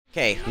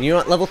Okay, you know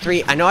what, level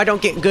 3, I know I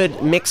don't get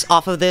good mix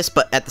off of this,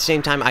 but at the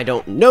same time, I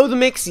don't know the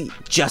mix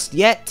just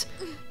yet.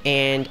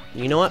 And,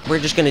 you know what, we're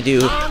just gonna do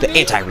the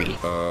anti-read.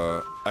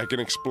 I can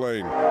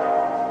explain.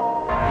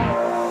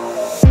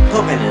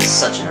 Pokken is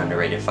such an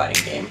underrated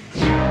fighting game.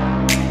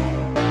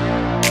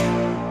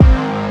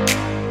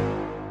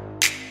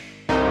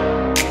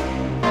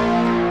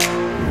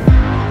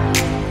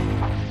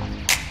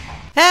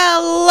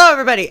 Hello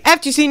everybody,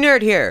 FTC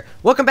Nerd here.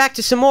 Welcome back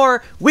to some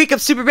more Week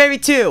of Super Baby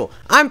 2.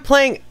 I'm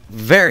playing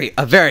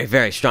a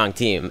very strong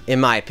team, in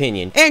my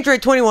opinion.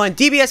 Android 21,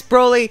 DBS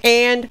Broly,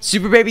 and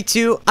Super Baby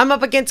 2. I'm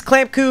up against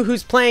Clampku,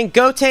 who's playing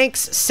Gotenks,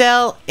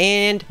 Cell,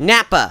 and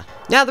Nappa.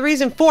 Now, the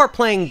reason for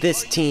playing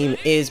this team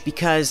is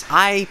because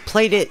I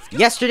played it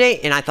yesterday,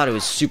 and I thought it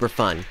was super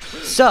fun.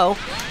 So,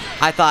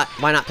 I thought,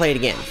 why not play it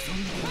again?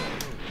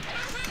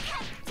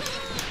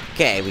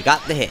 Okay, we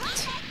got the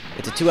hit.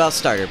 It's a 2L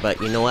starter,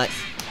 but you know what?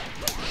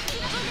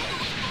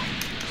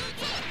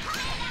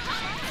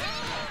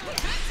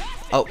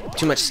 Oh,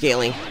 too much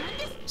scaling.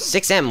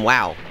 6M,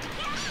 wow.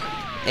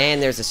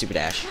 And there's the super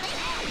dash.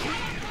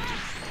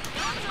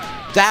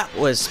 That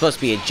was supposed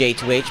to be a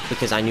J2H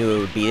because I knew it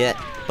would be it,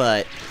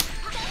 but...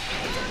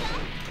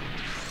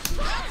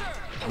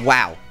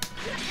 wow.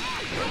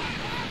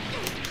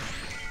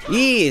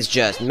 He is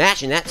just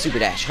matching that super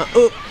dash. Huh?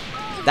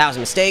 Oh, that was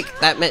a mistake.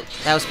 That meant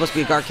that was supposed to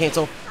be a guard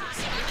cancel.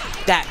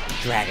 That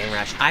Dragon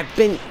Rush.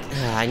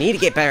 I need to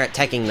get better at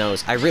teching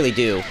those. I really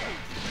do.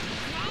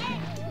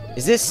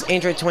 Is this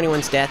Android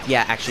 21's death?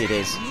 Yeah, actually it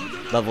is.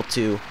 Level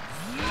 2.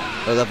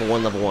 Or level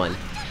 1.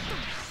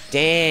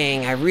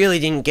 Dang, I really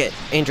didn't get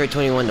Android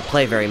 21 to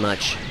play very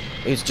much.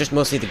 It was just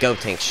mostly the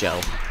Gotenks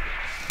show.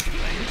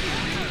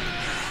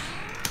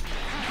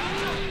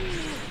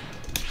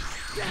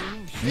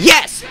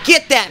 Yes!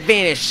 Get that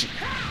vanish!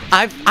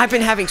 I've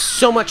been having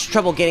so much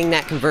trouble getting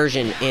that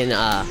conversion in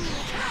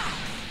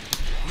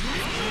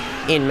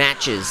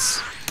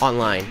matches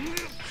online.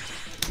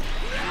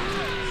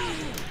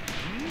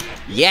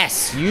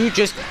 Yes, you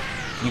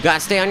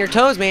gotta stay on your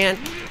toes, man.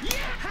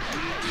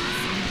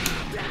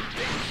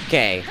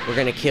 Okay, we're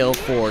gonna kill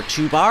for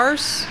 2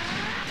 bars.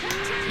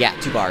 Yeah,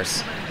 2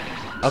 bars.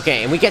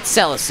 Okay, and we get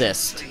Cell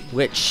Assist,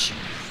 which...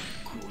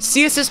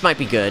 C Assist might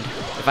be good,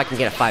 if I can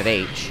get a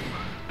 5H.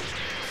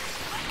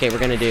 Okay, we're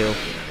gonna do...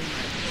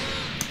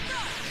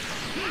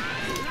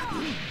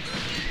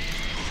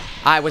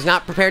 I was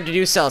not prepared to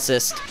do Cell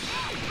Assist.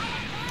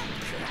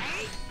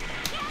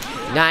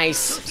 Nice.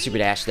 Super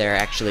dash there,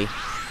 actually.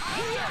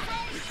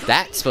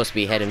 That's supposed to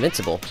be head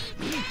invincible.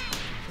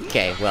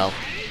 Okay, well.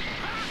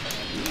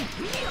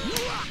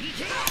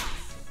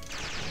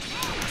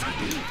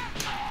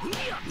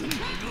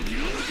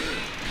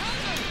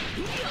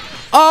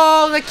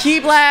 Oh, the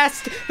Ki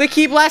Blast! The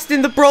Ki Blast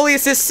and the Broly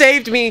Assist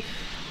saved me!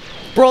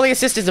 Broly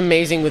Assist is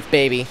amazing with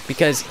Baby,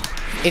 because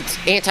it's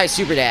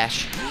anti-super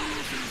dash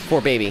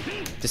for Baby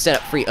to set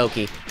up free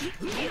Oki.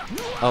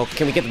 Oh,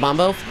 can we get the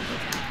Bombo?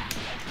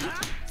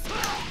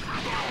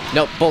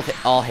 Nope,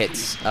 all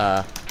hits,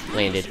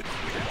 landed.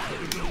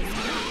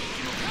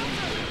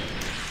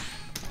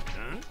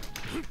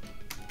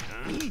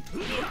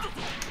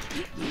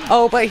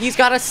 Oh, but he's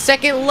got a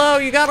second low.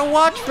 You gotta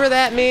watch for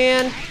that,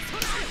 man.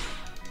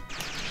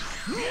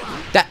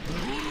 That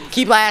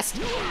Ki Blast.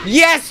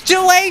 Yes,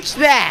 2H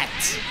that.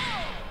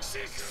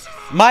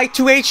 My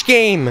 2H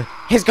game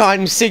has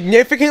gotten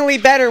significantly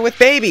better with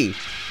Baby,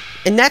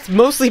 and that's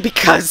mostly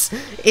because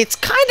it's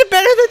kind of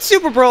better than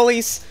Super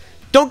Broly's.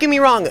 Don't get me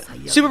wrong,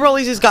 Super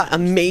Broly's has got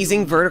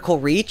amazing vertical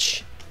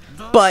reach,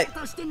 but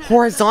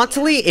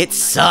horizontally, it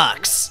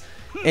sucks.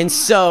 And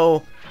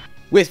so,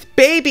 with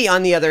Baby,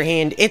 on the other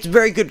hand, it's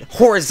very good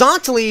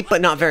horizontally,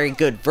 but not very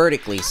good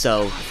vertically,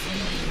 so...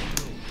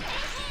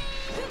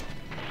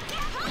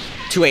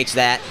 2H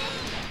that.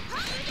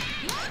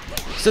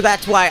 So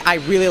that's why I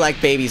really like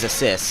Baby's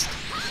assist.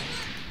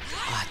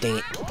 Ah, dang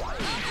it.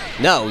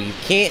 No, you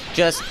can't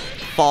just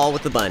fall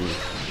with the button.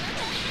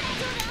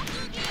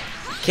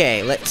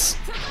 Okay, let's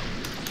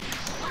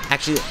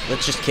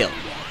just kill.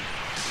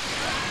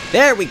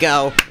 There we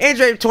go.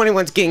 Android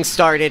 21's getting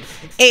started,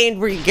 and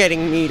we're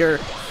getting meter,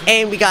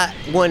 and we got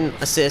 1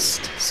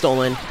 assist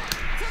stolen.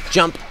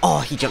 Jump. Oh,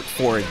 he jumped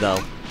forward, though.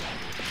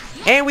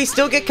 And we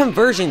still get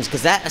conversions,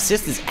 because that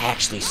assist is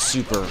actually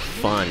super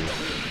fun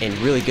and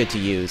really good to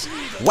use.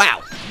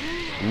 Wow.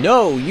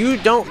 No, you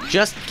don't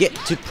just get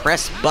to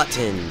press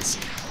buttons.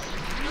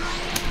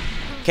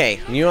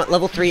 Okay, you know what,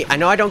 level 3, I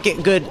know I don't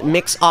get good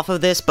mix off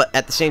of this, but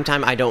at the same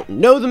time, I don't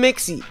know the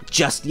mix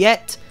just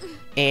yet.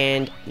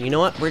 And, you know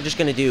what, we're just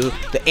gonna do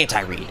the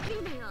anti-read.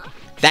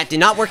 That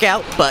did not work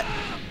out, but...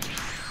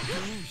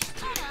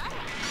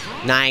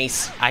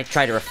 nice. I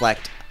tried to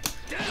reflect.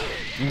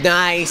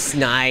 Nice,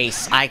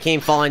 nice. I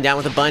came falling down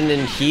with a button,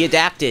 and he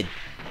adapted.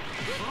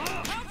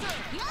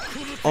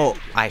 Oh,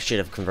 I should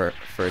have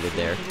converted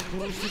there.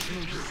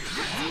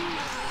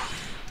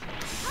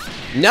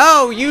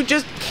 No, you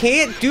just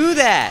can't do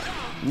that.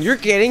 You're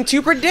getting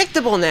too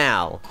predictable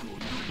now.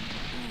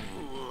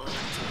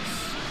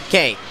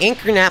 Okay,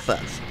 Nappa.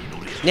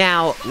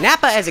 Now,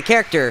 Nappa as a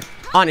character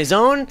On his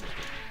own,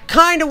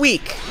 kinda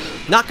weak.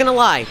 Not gonna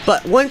lie.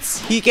 But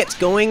once he gets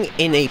going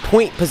in a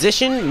point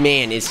position,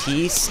 man, is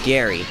he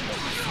scary.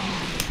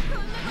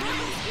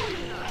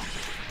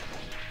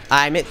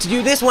 I meant to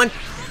do this one.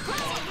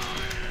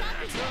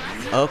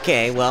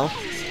 Okay, well.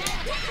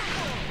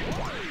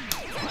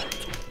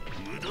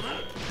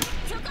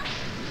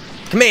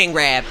 Command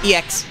grab,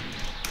 EX.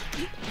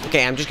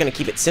 Okay, I'm just gonna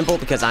keep it simple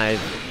because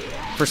I've,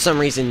 for some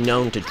reason,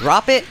 known to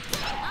drop it.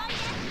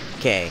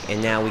 Okay,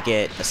 and now we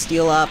get a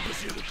steal up.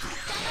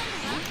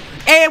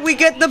 And we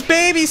get the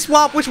baby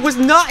swap, which was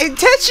not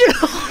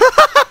intentional!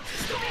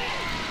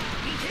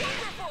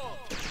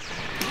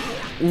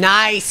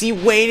 Nice, he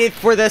waited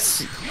for this.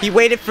 He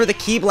waited for the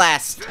key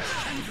blast.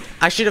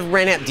 I should have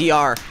ran at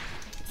DR.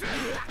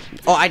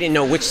 Oh, I didn't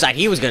know which side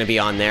he was gonna be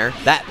on there.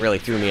 That really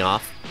threw me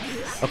off.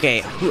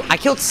 Okay, I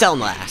killed Cell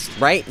last,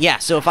 right? Yeah,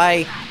 so if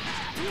I...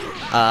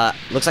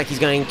 looks like he's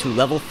going to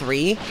level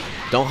 3.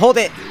 Don't hold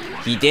it.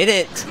 He did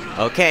it.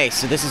 Okay,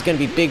 so this is going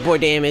to be big boy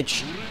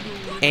damage.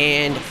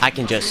 And I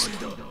can just...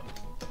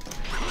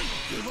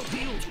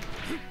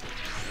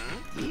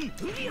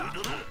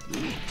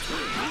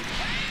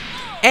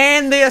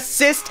 And the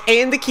assist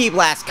and the key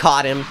blast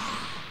caught him.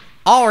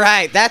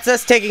 Alright, that's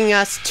us taking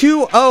us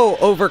 2-0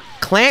 over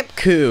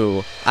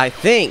Clampku, I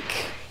think.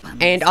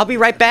 And I'll be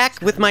right back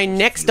with my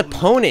next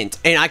opponent.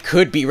 And I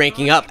could be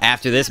ranking up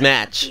after this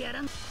match.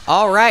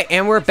 Alright,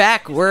 and we're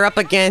back. We're up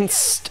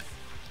against...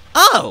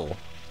 Oh!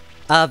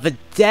 A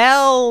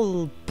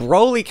Vidal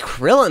Broly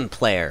Krillin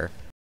player.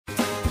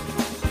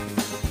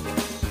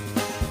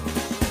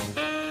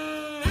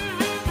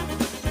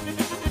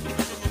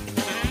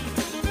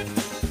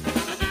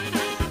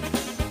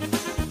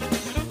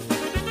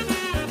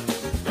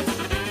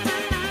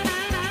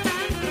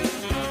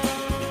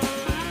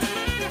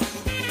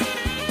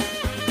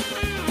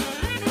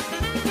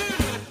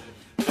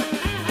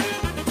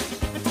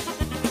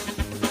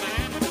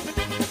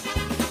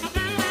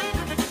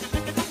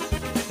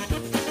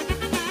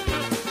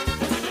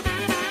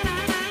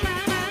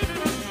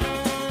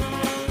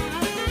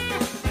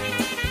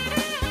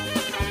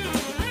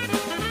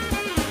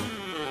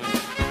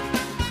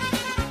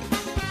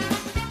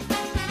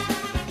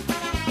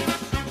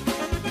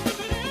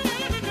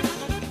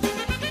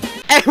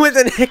 And with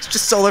an extra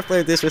solar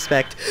flare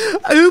disrespect.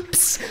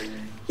 Oops!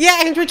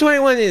 Yeah, Android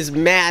 21 is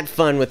mad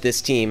fun with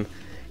this team.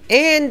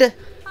 And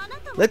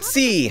let's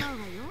see.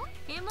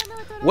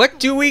 What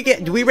do we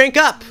get? Do we rank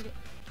up?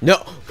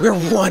 No, we're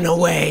 1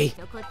 away.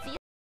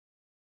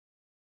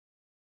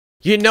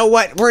 You know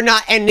what? We're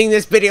not ending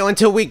this video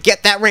until we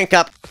get that rank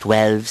up.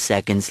 12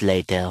 seconds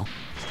later.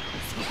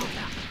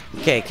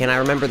 Okay, can I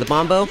remember the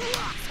Bombo?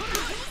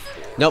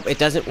 Nope, it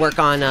doesn't work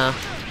on,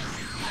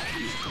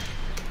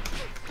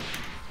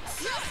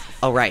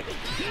 Oh, right.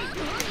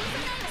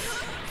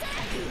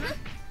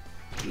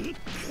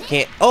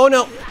 Can't... Oh,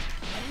 no!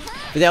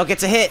 Vidal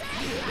gets a hit.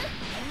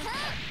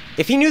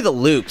 If he knew the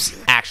loops,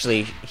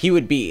 actually, he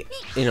would be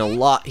in a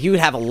lot... He would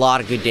have a lot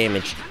of good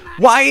damage.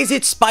 Why is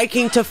it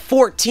spiking to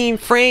 14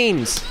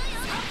 frames?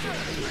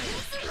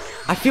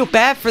 I feel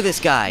bad for this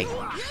guy.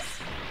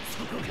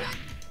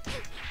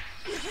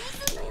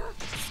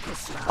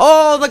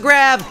 Oh, the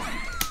grab!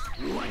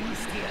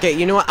 Okay,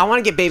 you know what? I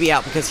want to get Baby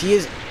out because he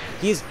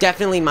is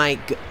definitely my...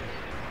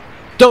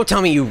 Don't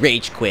tell me you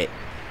rage quit.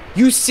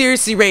 You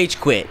seriously rage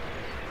quit.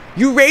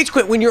 You rage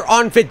quit when you're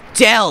on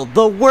Vidal,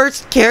 the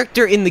worst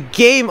character in the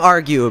game,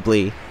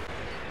 arguably.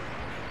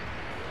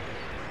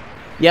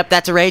 Yep,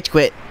 that's a rage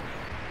quit.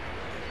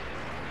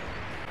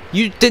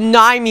 You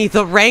deny me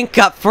the rank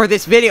up for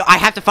this video. I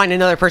have to find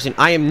another person.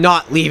 I am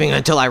not leaving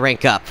until I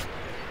rank up.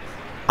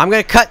 I'm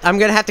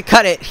gonna have to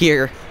cut it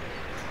here.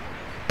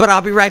 But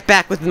I'll be right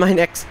back with my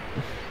next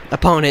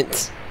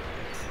opponent.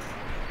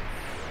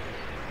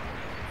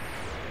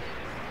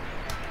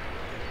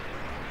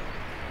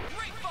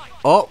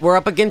 Oh, we're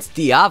up against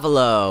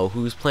Diavolo,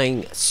 who's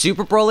playing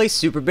Super Broly,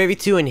 Super Baby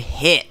 2, and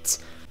Hit.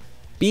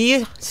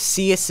 B,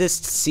 C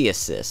assist, C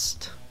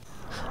assist.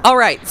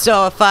 Alright,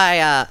 so if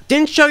I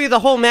didn't show you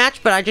the whole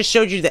match, but I just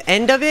showed you the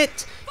end of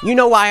it, you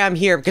know why I'm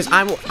here, because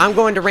I'm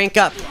going to rank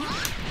up.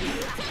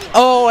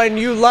 Oh, and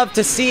you love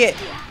to see it.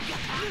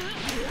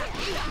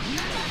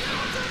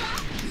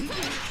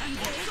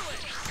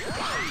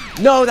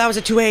 No, that was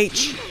a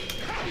 2H.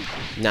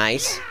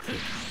 Nice.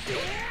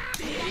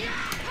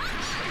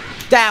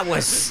 That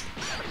was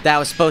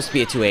supposed to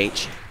be a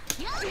 2H.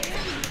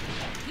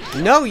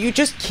 No, you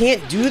just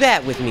can't do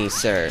that with me,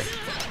 sir.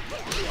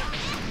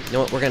 You know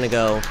what, we're gonna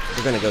go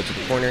to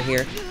the corner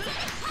here.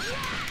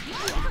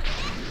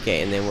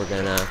 Okay, and then we're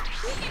gonna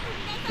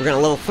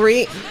level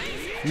 3.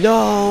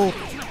 No!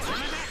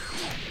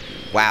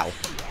 Wow.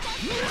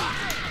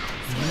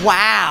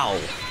 Wow!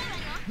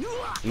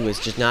 He was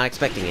just not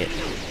expecting it.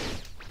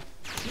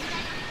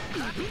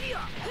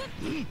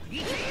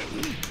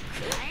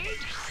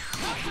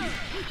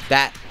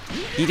 That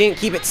he didn't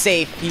keep it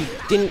safe. He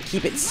didn't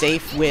keep it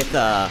safe with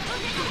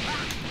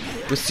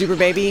Super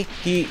Baby.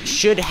 He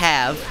should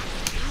have.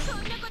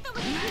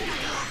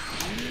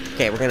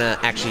 Okay, we're gonna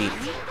actually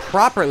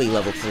properly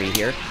level 3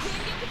 here.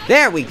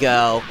 There we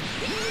go.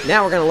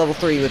 Now we're gonna level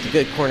 3 with a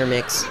good corner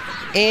mix.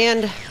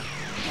 And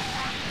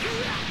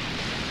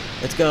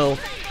let's go.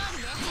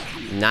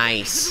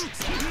 Nice.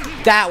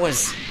 That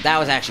was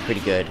actually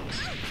pretty good.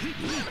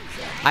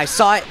 I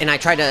saw it and I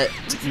tried to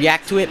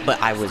react to it,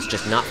 but I was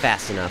just not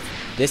fast enough.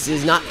 This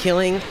is not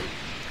killing.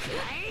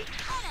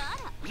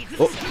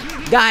 Oh,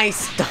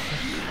 nice.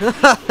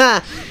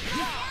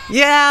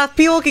 Yeah,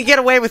 people could get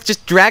away with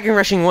just dragon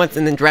rushing once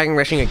and then dragon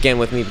rushing again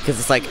with me because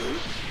it's like,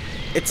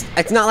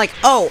 it's not like,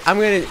 oh, I'm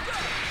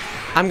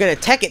gonna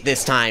tech it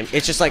this time.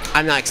 It's just like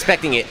I'm not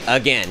expecting it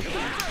again.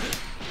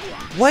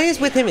 What is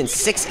with him in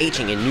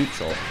 6Hing in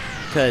neutral?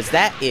 Because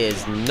that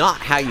is not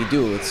how you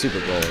do it with Super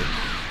Bowling.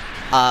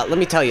 Let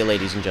me tell you,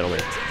 ladies and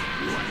gentlemen.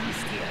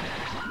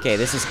 Okay,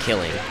 this is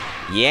killing.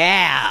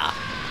 Yeah!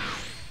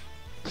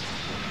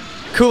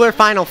 Cooler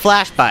final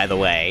flash, by the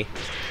way.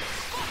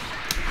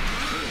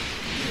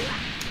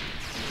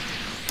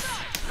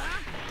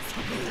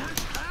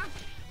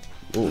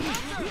 Ooh.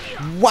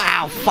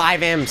 Wow,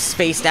 5M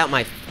spaced out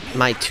my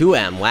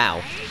 2M.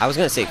 Wow. I was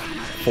gonna say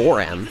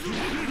 4M.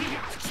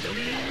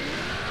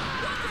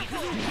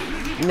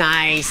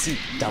 Nice! He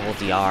double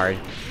DR'd.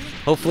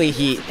 Hopefully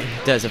he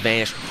does a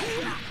vanish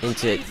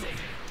into...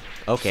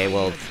 Okay,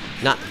 well,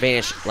 not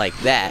vanish like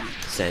that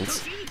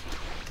sense.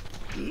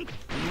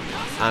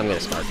 I'm gonna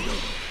spark.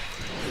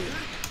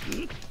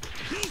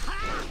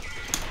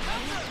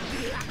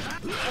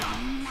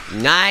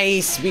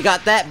 Nice! We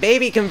got that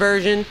baby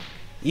conversion!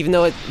 Even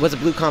though it was a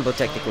blue combo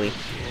technically.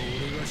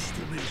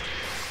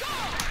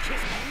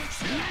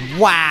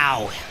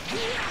 Wow!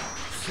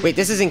 Wait,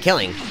 this isn't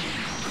killing.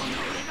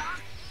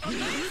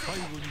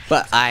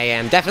 But I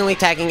am definitely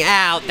tagging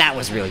out. That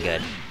was really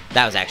good.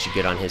 That was actually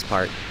good on his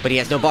part. But he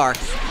has no bar.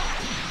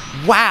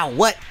 Wow,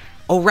 what?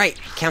 Oh, right.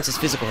 Counts as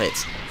physical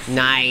hits.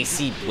 Nice.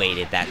 He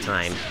waited that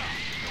time.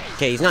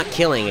 Okay, he's not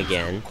killing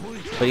again.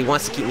 But he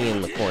wants to keep me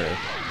in the corner.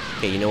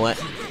 Okay, you know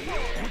what?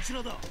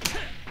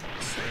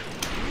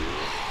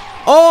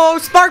 Oh,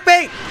 spark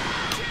bait!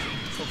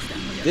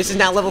 This is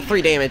now level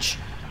 3 damage.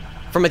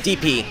 From a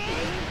DP.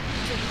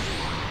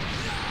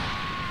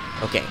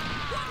 Okay.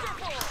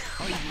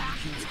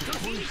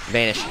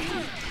 Vanish.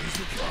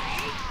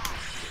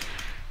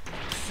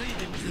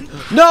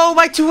 No,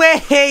 my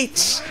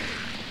 2H!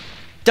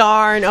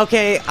 Darn,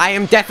 okay,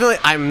 I'm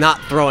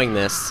not throwing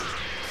this.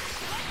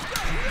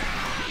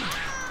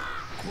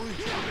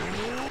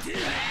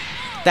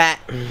 That...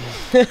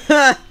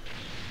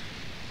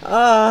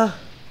 uh...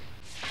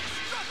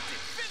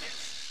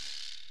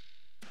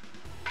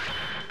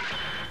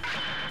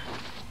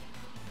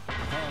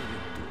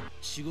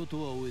 仕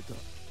事は終えた。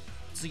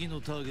次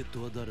のターゲッ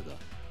トは誰だ？